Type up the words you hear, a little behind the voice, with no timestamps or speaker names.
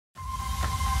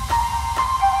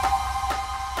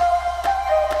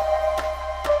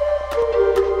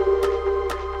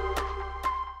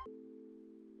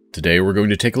Today we're going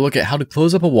to take a look at how to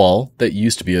close up a wall that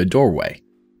used to be a doorway.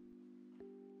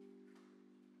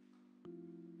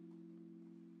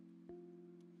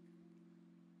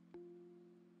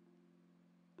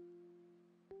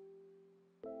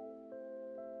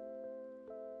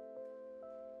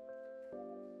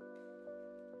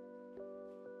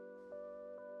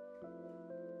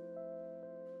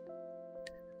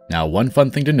 Now, one fun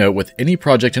thing to note with any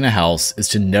project in a house is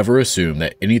to never assume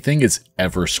that anything is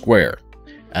ever square.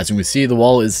 As you can see, the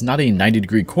wall is not a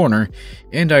 90-degree corner,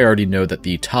 and I already know that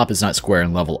the top is not square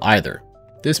and level either.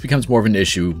 This becomes more of an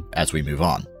issue as we move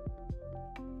on.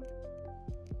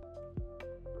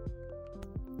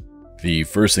 The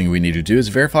first thing we need to do is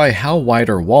verify how wide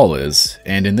our wall is,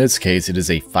 and in this case it is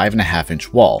a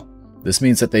 5.5-inch wall. This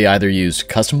means that they either used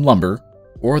custom lumber,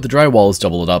 or the drywall is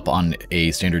doubled up on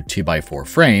a standard 2x4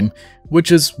 frame,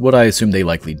 which is what I assume they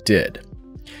likely did.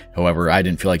 However, I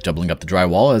didn't feel like doubling up the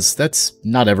drywall, as that's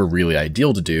not ever really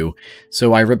ideal to do,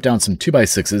 so I ripped down some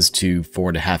 2x6s to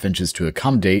 4.5 inches to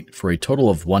accommodate for a total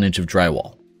of 1 inch of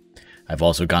drywall. I've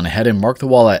also gone ahead and marked the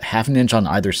wall at 1/2 inch on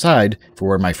either side for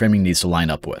where my framing needs to line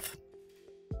up with.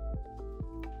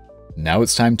 Now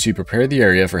it's time to prepare the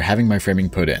area for having my framing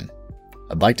put in.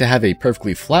 I'd like to have a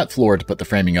perfectly flat floor to put the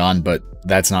framing on, but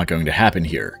that's not going to happen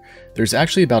here. There's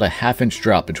actually about a 1/2 inch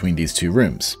drop between these two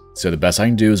rooms, so the best I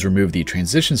can do is remove the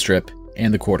transition strip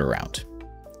and the quarter round.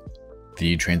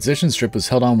 The transition strip was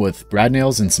held on with brad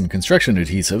nails and some construction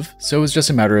adhesive, so it was just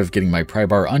a matter of getting my pry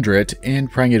bar under it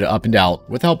and prying it up and out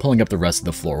without pulling up the rest of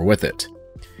the floor with it.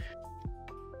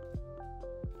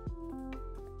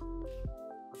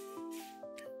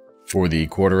 For the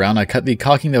quarter round, I cut the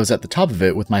caulking that was at the top of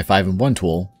it with my 5-in-1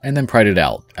 tool, and then pried it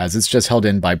out, as it's just held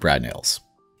in by brad nails.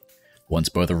 Once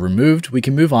both are removed, we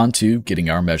can move on to getting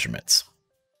our measurements.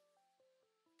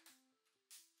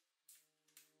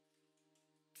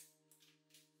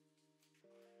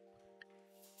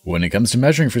 When it comes to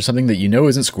measuring for something that you know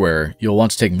isn't square, you'll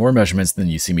want to take more measurements than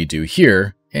you see me do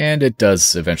here, and it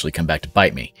does eventually come back to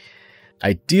bite me.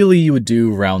 Ideally, you would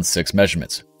do around 6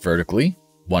 measurements, vertically,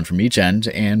 1 from each end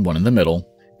and 1 in the middle,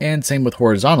 and same with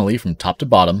horizontally from top to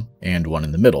bottom and 1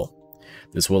 in the middle.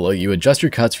 This will let you adjust your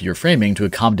cuts for your framing to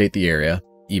accommodate the area,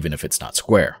 even if it's not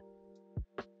square.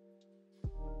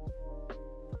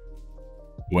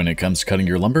 When it comes to cutting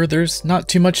your lumber, there's not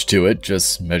too much to it.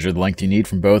 Just measure the length you need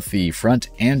from both the front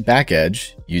and back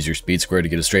edge, use your speed square to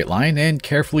get a straight line, and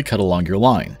carefully cut along your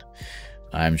line.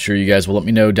 I'm sure you guys will let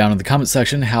me know down in the comment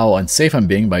section how unsafe I'm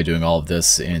being by doing all of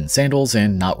this in sandals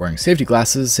and not wearing safety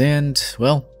glasses, and,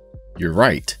 well, you're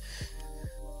right.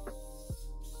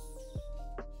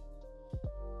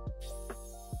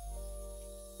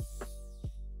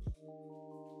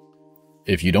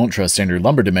 If you don't trust standard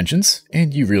lumber dimensions,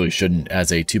 and you really shouldn't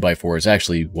as a 2x4 is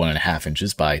actually 1.5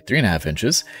 inches by 3.5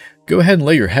 inches, go ahead and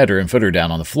lay your header and footer down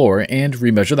on the floor and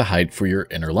remeasure the height for your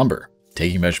inner lumber,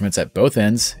 taking measurements at both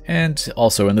ends and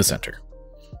also in the center.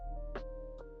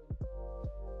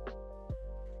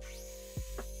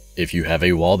 If you have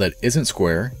a wall that isn't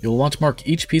square, you'll want to mark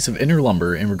each piece of inner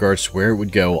lumber in regards to where it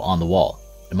would go on the wall.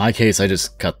 In my case, I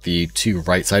just cut the 2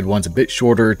 right side ones a bit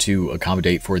shorter to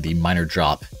accommodate for the minor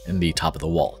drop in the top of the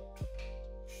wall.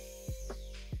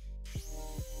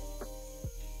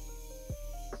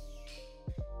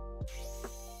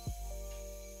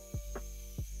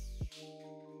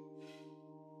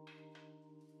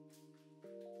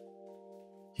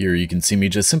 Here you can see me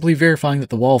just simply verifying that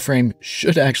the wall frame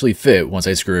should actually fit once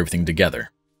I screw everything together.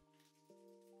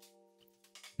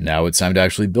 Now it's time to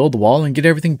actually build the wall and get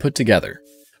everything put together.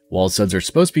 Wall studs are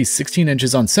supposed to be 16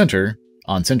 inches on center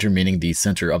meaning the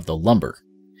center of the lumber.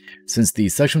 Since the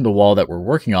section of the wall that we're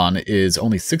working on is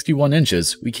only 61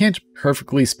 inches, we can't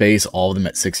perfectly space all of them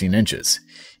at 16 inches.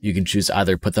 You can choose to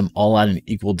either put them all at an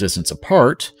equal distance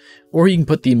apart, or you can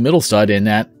put the middle stud in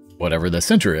at whatever the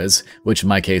center is, which in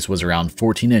my case was around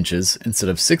 14 inches instead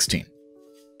of 16.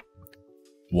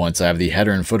 Once I have the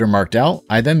header and footer marked out,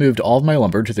 I then moved all of my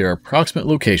lumber to their approximate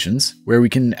locations, where we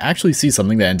can actually see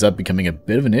something that ends up becoming a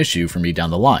bit of an issue for me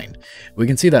down the line. We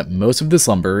can see that most of this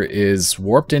lumber is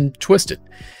warped and twisted.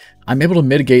 I'm able to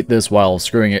mitigate this while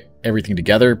screwing everything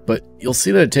together, but you'll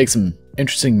see that it takes some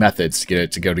interesting methods to get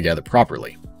it to go together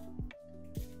properly.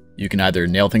 You can either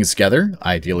nail things together,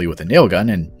 ideally with a nail gun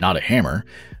and not a hammer,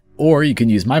 or you can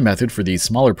use my method for these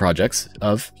smaller projects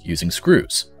of using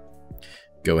screws.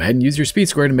 Go ahead and use your speed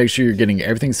square to make sure you're getting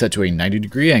everything set to a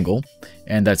 90-degree angle,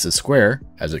 and that's as square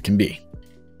as it can be.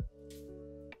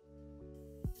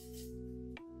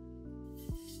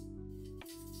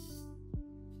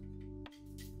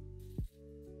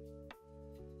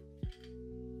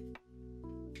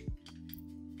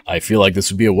 I feel like this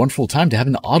would be a wonderful time to have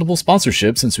an Audible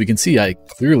sponsorship since we can see I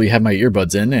clearly have my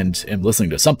earbuds in and am listening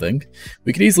to something.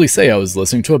 We could easily say I was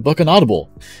listening to a book on Audible.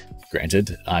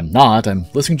 Granted, I'm not. I'm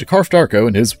listening to Karf Darko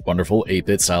and his wonderful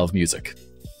 8-bit style of music.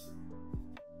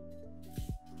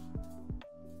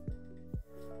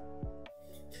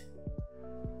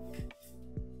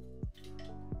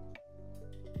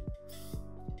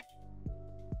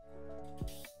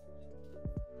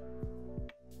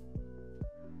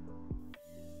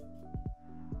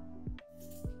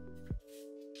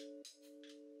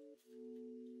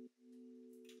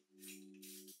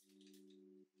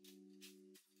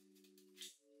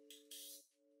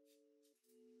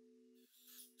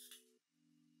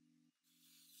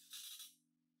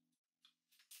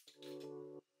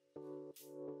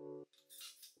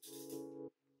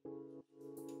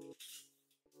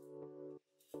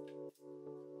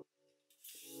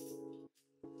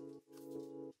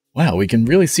 Wow, we can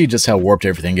really see just how warped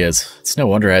everything is. It's no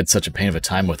wonder I had such a pain of a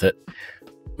time with it.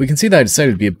 We can see that I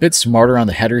decided to be a bit smarter on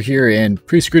the header here and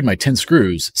pre-screwed my 10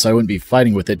 screws so I wouldn't be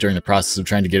fighting with it during the process of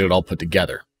trying to get it all put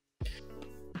together.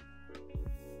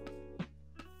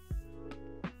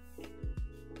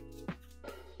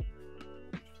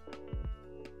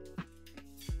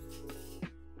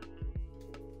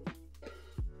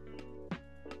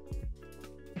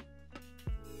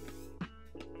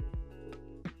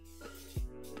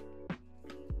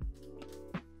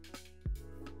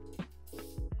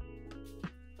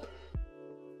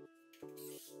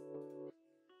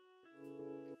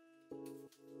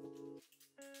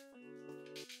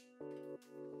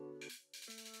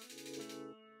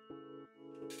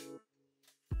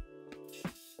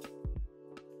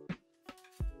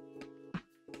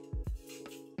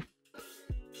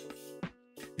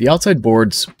 The outside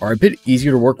boards are a bit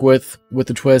easier to work with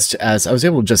the twist, as I was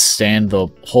able to just stand the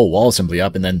whole wall assembly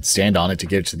up and then stand on it to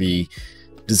get to the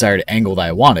desired angle that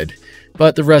I wanted,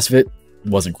 but the rest of it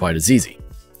wasn't quite as easy.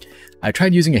 I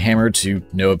tried using a hammer to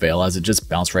no avail as it just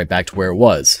bounced right back to where it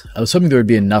was. I was hoping there would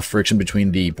be enough friction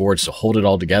between the boards to hold it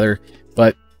all together,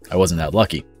 but I wasn't that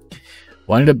lucky.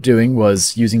 What I ended up doing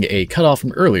was using a cutoff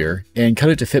from earlier and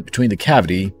cut it to fit between the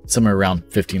cavity, somewhere around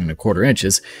 15¼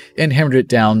 inches, and hammered it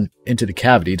down into the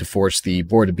cavity to force the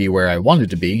board to be where I wanted it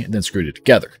to be, and then screwed it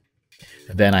together.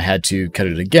 Then I had to cut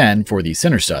it again for the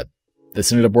center stud.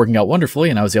 This ended up working out wonderfully,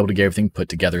 and I was able to get everything put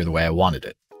together the way I wanted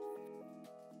it.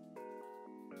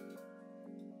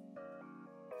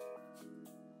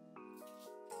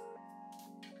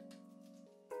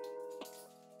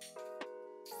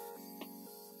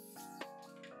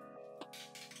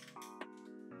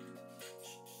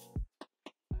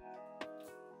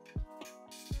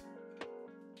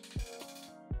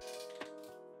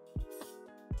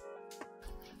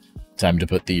 Time to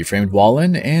put the framed wall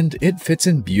in, and it fits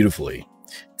in beautifully.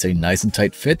 It's a nice and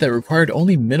tight fit that required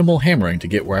only minimal hammering to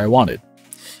get where I wanted.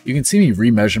 You can see me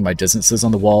remeasure my distances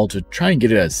on the wall to try and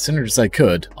get it as centered as I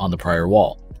could on the prior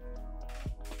wall.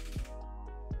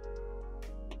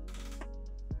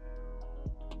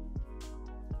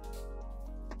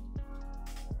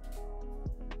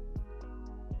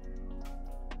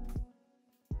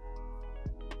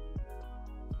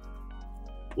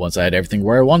 Once I had everything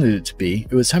where I wanted it to be,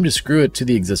 it was time to screw it to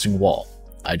the existing wall.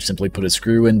 I simply put a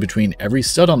screw in between every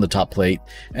stud on the top plate,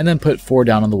 and then put 4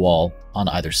 down on the wall on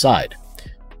either side.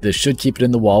 This should keep it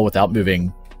in the wall without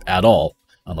moving at all,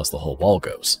 unless the whole wall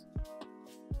goes.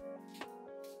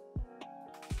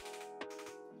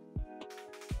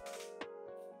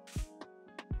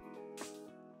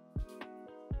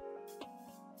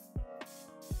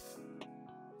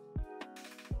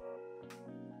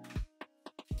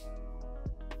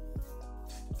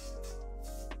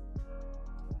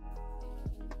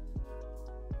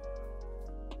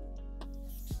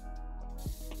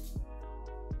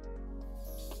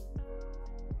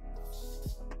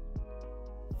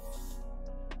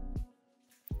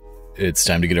 It's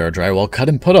time to get our drywall cut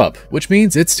and put up, which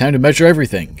means it's time to measure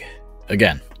everything.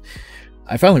 Again.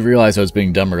 I finally realized I was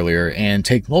being dumb earlier and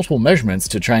take multiple measurements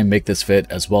to try and make this fit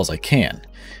as well as I can.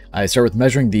 I start with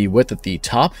measuring the width at the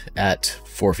top at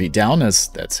 4 feet down, as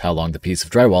that's how long the piece of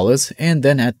drywall is, and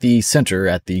then at the center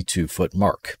at the 2-foot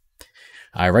mark.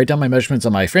 I write down my measurements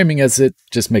on my framing as it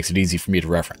just makes it easy for me to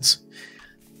reference.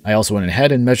 I also went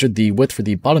ahead and measured the width for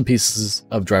the bottom pieces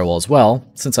of drywall as well,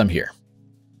 since I'm here.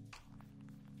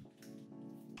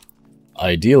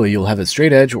 Ideally, you'll have a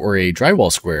straight edge or a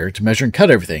drywall square to measure and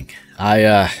cut everything.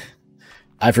 I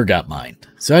forgot mine,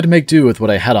 so I had to make do with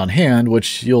what I had on hand,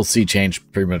 which you'll see change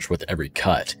pretty much with every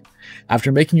cut.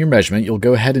 After making your measurement, you'll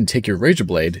go ahead and take your razor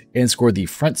blade and score the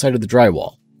front side of the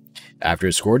drywall. After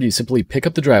it's scored, you simply pick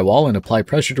up the drywall and apply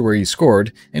pressure to where you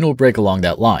scored, and it will break along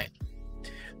that line.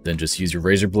 Then just use your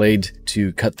razor blade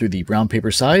to cut through the brown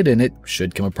paper side, and it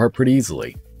should come apart pretty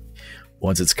easily.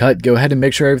 Once it's cut, go ahead and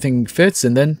make sure everything fits,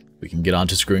 and then we can get on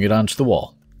to screwing it onto the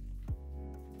wall.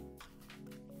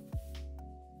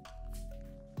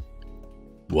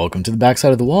 Welcome to the back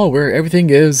side of the wall, where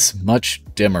everything is much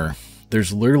dimmer.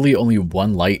 There's literally only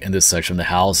one light in this section of the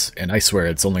house, and I swear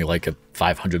it's only like a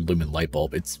 500 lumen light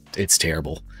bulb. It's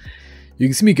terrible. You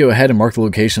can see me go ahead and mark the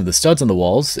location of the studs on the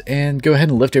walls, and go ahead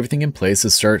and lift everything in place to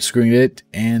start screwing it,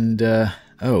 and I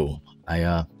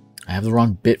have the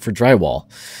wrong bit for drywall.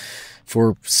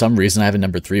 For some reason I have a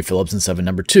number 3 Phillips instead of a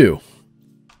number 2.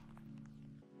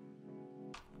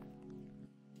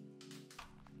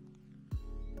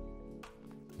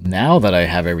 Now that I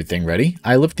have everything ready,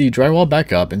 I lift the drywall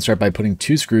back up and start by putting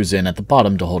 2 screws in at the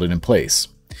bottom to hold it in place.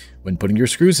 When putting your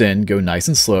screws in, go nice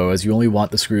and slow, as you only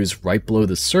want the screws right below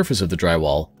the surface of the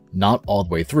drywall, not all the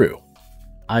way through.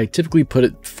 I typically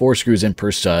put 4 screws in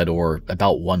per stud, or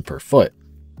about 1 per foot.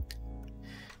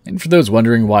 And for those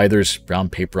wondering why there's brown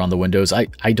paper on the windows, I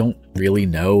don't really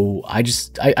know. I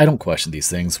don't question these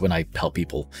things when I help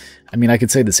people. I mean, I could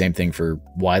say the same thing for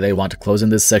why they want to close in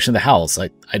this section of the house.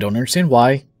 I don't understand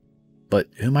why, but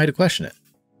who am I to question it?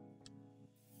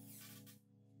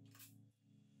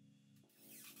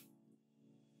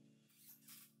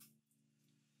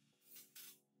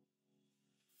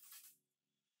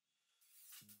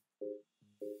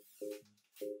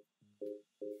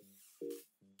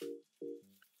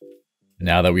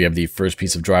 Now that we have the first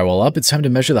piece of drywall up, it's time to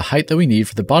measure the height that we need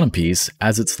for the bottom piece,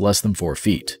 as it's less than 4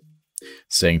 feet.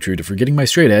 Staying true to forgetting my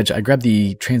straight edge, I grabbed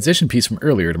the transition piece from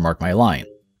earlier to mark my line.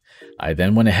 I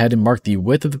then went ahead and marked the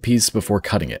width of the piece before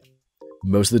cutting it.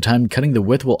 Most of the time, cutting the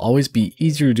width will always be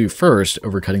easier to do first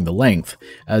over cutting the length,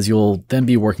 as you'll then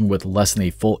be working with less than a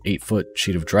full 8-foot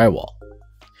sheet of drywall.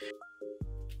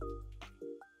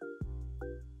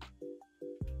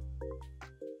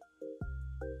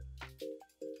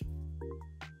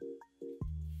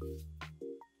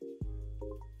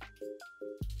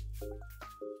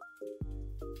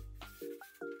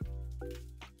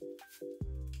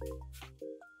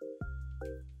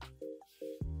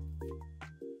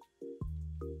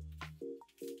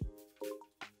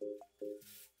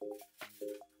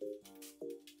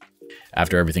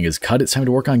 After everything is cut, it's time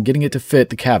to work on getting it to fit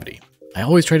the cavity. I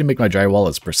always try to make my drywall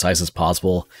as precise as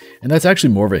possible, and that's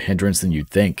actually more of a hindrance than you'd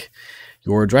think.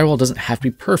 Your drywall doesn't have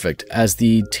to be perfect, as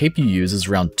the tape you use is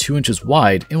around 2 inches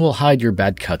wide and will hide your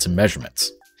bad cuts and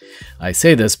measurements. I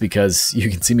say this because you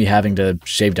can see me having to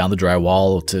shave down the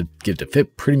drywall to get it to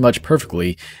fit pretty much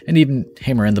perfectly, and even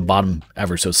hammer in the bottom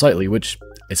ever so slightly, which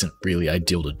isn't really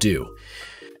ideal to do.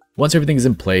 Once everything is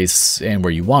in place and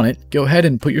where you want it, go ahead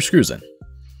and put your screws in.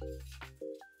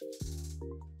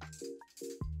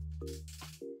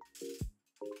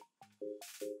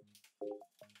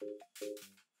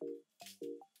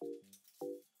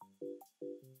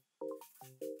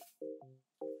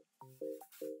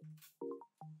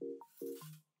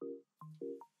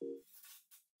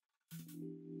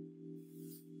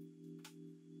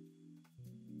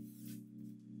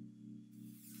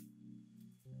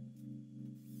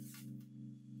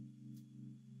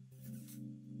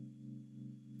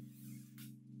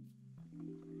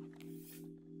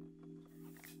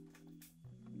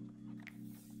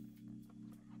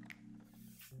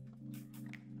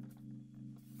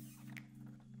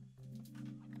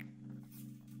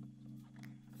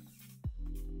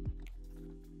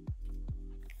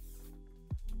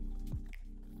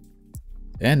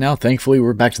 And now thankfully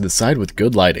we're back to the side with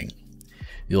good lighting.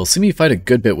 You'll see me fight a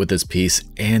good bit with this piece,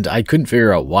 and I couldn't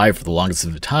figure out why for the longest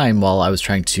of the time while I was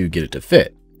trying to get it to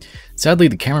fit. Sadly,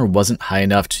 the camera wasn't high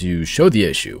enough to show the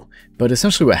issue, but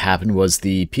essentially what happened was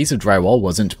the piece of drywall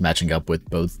wasn't matching up with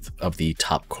both of the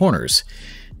top corners,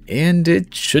 and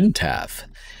it shouldn't have.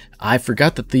 I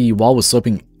forgot that the wall was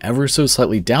sloping ever so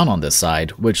slightly down on this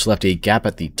side, which left a gap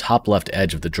at the top left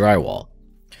edge of the drywall.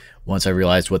 Once I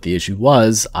realized what the issue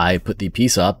was, I put the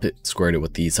piece up, squared it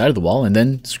with the side of the wall, and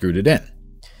then screwed it in.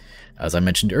 As I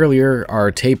mentioned earlier,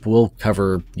 our tape will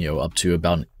cover, up to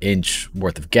about an inch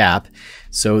worth of gap,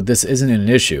 so this isn't an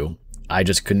issue. I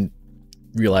just couldn't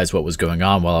realize what was going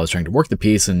on while I was trying to work the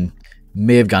piece and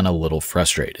may have gotten a little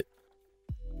frustrated.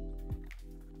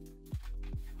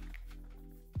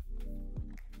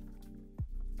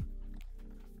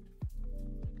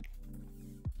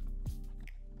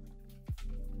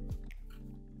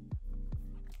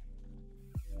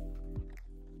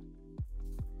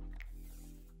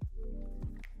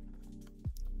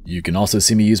 You can also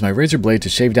see me use my razor blade to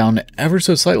shave down ever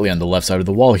so slightly on the left side of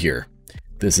the wall here.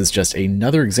 This is just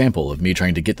another example of me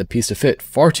trying to get the piece to fit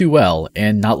far too well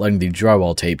and not letting the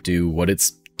drywall tape do what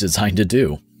it's designed to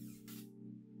do.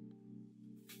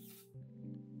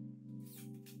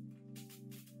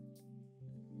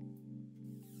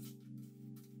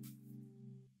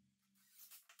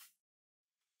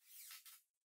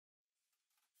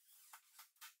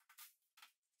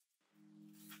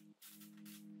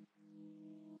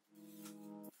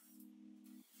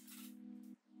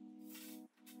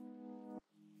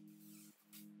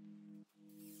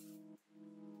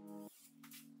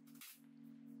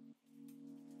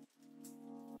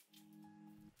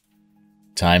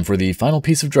 Time for the final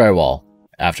piece of drywall.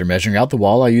 After measuring out the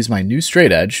wall, I use my new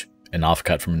straight edge, an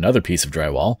offcut from another piece of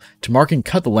drywall, to mark and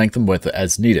cut the length and width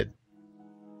as needed.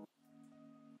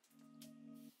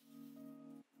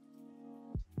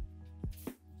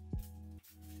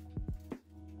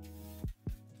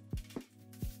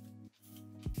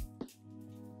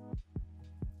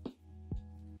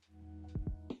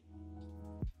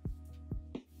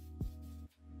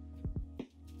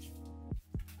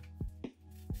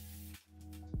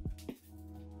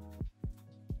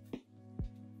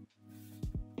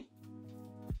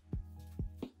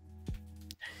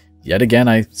 Yet again,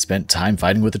 I spent time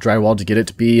fighting with the drywall to get it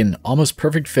to be an almost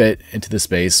perfect fit into the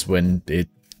space when it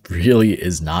really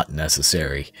is not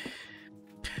necessary.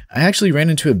 I actually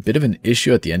ran into a bit of an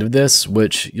issue at the end of this,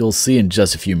 which you'll see in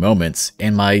just a few moments,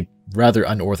 and my rather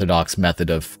unorthodox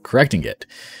method of correcting it.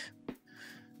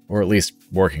 Or at least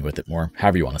working with it more,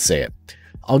 however you want to say it.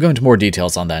 I'll go into more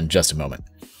details on that in just a moment.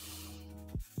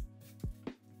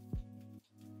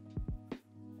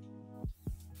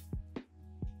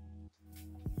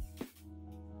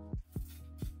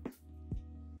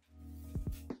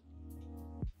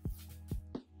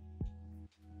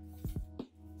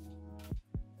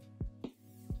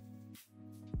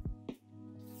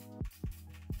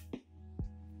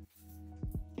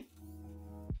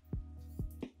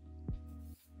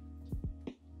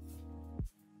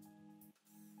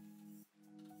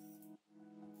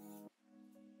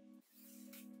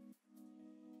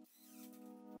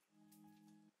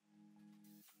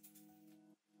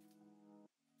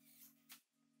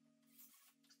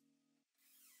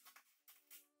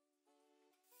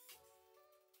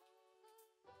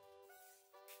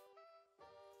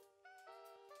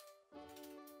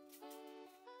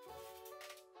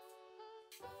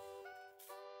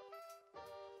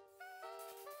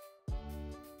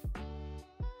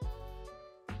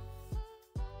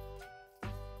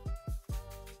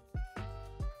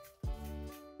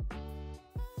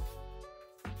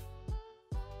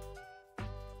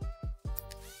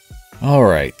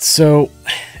 Alright, so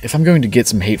if I'm going to get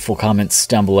some hateful comments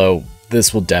down below,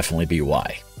 this will definitely be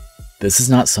why. This is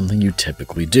not something you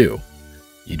typically do.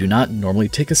 You do not normally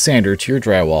take a sander to your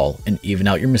drywall and even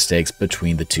out your mistakes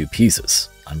between the two pieces.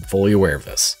 I'm fully aware of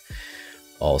this.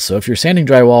 Also, if you're sanding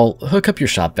drywall, hook up your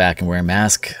shop vac and wear a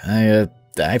mask. I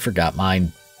forgot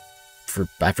mine.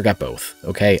 I forgot both.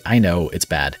 Okay, I know, it's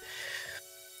bad.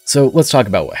 So let's talk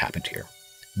about what happened here.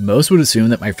 Most would assume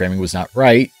that my framing was not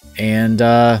right, and,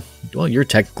 well, you're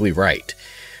technically right.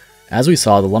 As we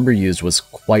saw, the lumber used was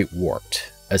quite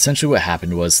warped. Essentially what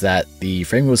happened was that the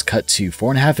framing was cut to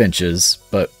 4.5 inches,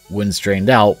 but when strained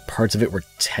out, parts of it were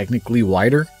technically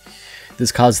wider.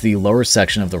 This caused the lower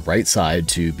section of the right side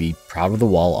to be proud of the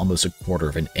wall almost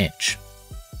 1/4 inch.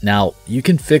 Now, you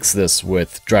can fix this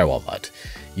with drywall mud.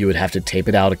 You would have to tape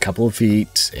it out a couple of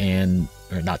feet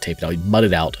or not tape it out, mud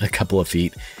it out a couple of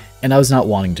feet, and I was not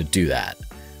wanting to do that.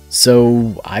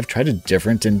 So I've tried a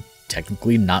different and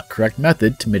technically not correct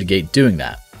method to mitigate doing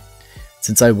that.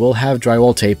 Since I will have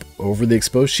drywall tape over the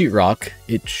exposed sheetrock,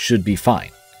 it should be fine.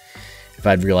 If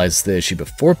I'd realized the issue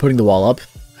before putting the wall up,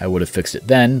 I would have fixed it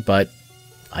then, but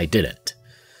I didn't.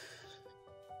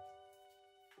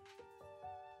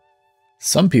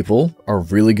 Some people are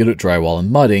really good at drywall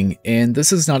and mudding, and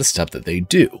this is not a step that they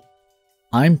do.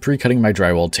 I'm pre-cutting my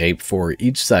drywall tape for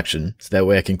each section so that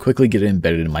way I can quickly get it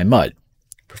embedded in my mud.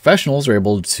 Professionals are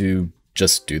able to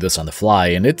just do this on the fly,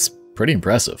 and it's pretty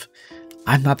impressive.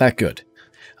 I'm not that good.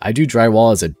 I do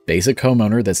drywall as a basic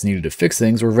homeowner that's needed to fix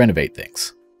things or renovate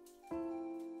things.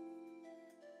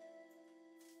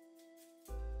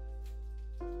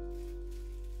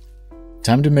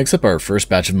 Time to mix up our first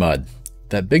batch of mud.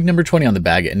 That big number 20 on the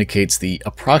bag indicates the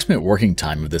approximate working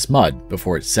time of this mud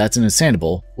before it sets and is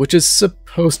sandable, which is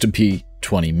supposed to be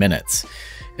 20 minutes.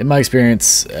 In my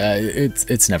experience,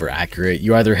 it's never accurate.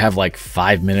 You either have like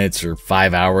 5 minutes or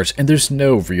 5 hours, and there's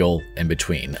no real in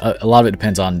between. A lot of it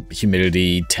depends on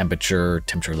humidity, temperature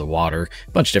of the water,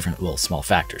 a bunch of different little small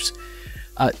factors.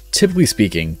 Typically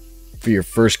speaking, For your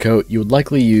first coat, you would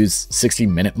likely use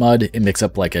 60-minute mud and mix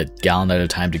up like a gallon at a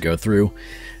time to go through.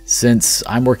 Since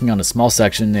I'm working on a small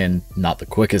section and not the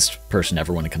quickest person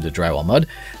ever when it comes to drywall mud,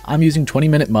 I'm using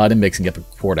 20-minute mud and mixing up a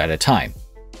quart at a time.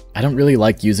 I don't really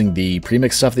like using the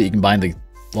premix stuff that you can buy in the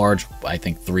large, I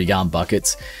think 3-gallon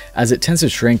buckets, as it tends to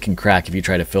shrink and crack if you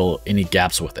try to fill any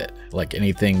gaps with it, like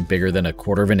anything bigger than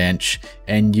 1/4 of an inch,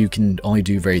 and you can only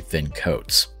do very thin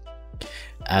coats.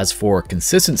 As for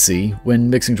consistency, when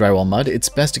mixing drywall mud, it's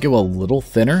best to go a little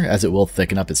thinner as it will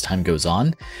thicken up as time goes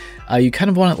on. You kind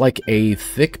of want it like a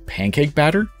thick pancake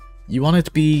batter. You want it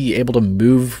to be able to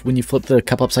move when you flip the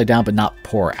cup upside down but not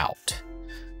pour out.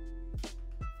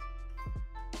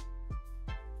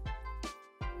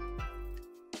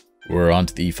 We're on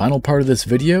to the final part of this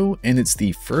video, and it's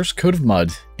the first coat of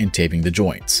mud and taping the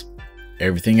joints.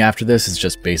 Everything after this is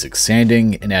just basic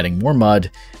sanding and adding more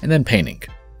mud and then painting.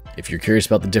 If you're curious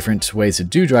about the different ways to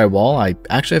do drywall, I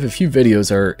actually have a few videos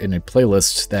that are in a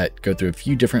playlist that go through a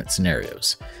few different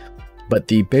scenarios. But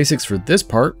the basics for this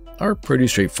part are pretty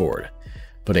straightforward.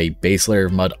 Put a base layer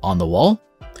of mud on the wall,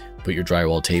 put your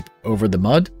drywall tape over the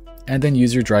mud, and then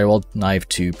use your drywall knife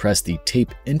to press the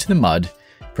tape into the mud,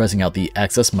 pressing out the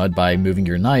excess mud by moving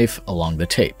your knife along the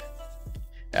tape.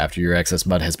 After your excess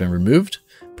mud has been removed,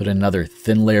 put another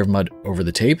thin layer of mud over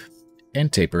the tape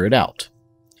and taper it out.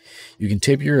 You can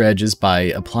tape your edges by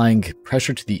applying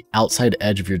pressure to the outside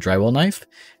edge of your drywall knife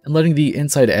and letting the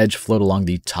inside edge float along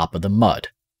the top of the mud.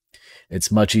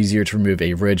 It's much easier to remove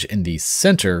a ridge in the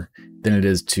center than it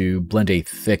is to blend a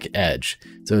thick edge,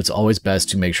 so it's always best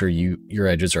to make sure your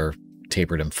edges are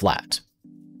tapered and flat.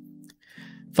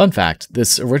 Fun fact,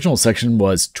 this original section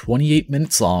was 28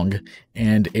 minutes long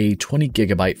and a 20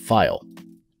 gigabyte file.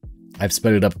 I've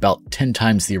sped it up about 10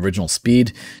 times the original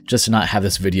speed just to not have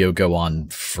this video go on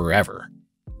forever.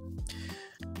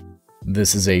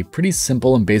 This is a pretty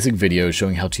simple and basic video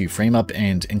showing how to frame up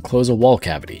and enclose a wall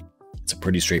cavity. It's a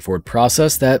pretty straightforward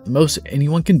process that most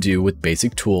anyone can do with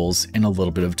basic tools and a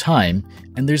little bit of time,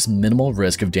 and there's minimal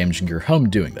risk of damaging your home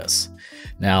doing this.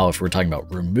 Now, if we're talking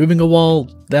about removing a wall,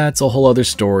 that's a whole other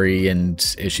story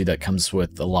and issue that comes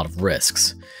with a lot of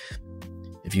risks.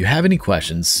 If you have any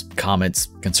questions, comments,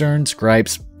 concerns,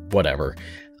 gripes, whatever,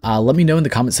 let me know in the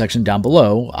comment section down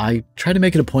below. I try to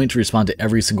make it a point to respond to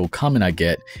every single comment I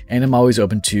get, and I'm always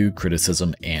open to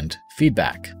criticism and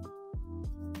feedback.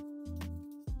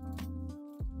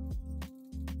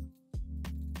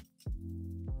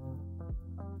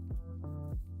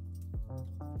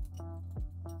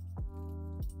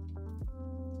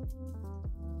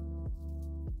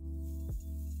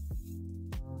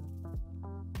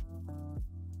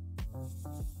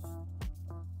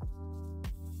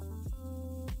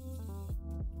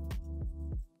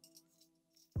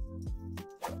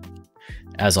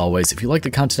 As always, if you like the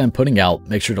content I'm putting out,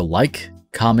 make sure to like,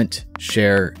 comment,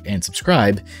 share, and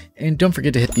subscribe, and don't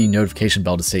forget to hit the notification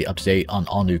bell to stay up to date on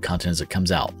all new content as it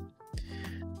comes out.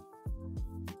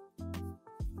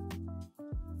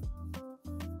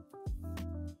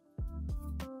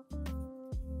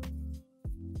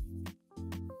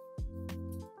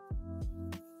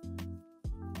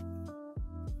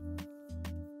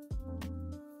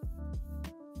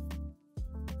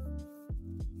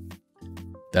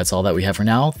 That's all that we have for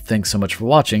now. Thanks so much for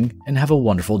watching, and have a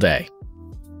wonderful day.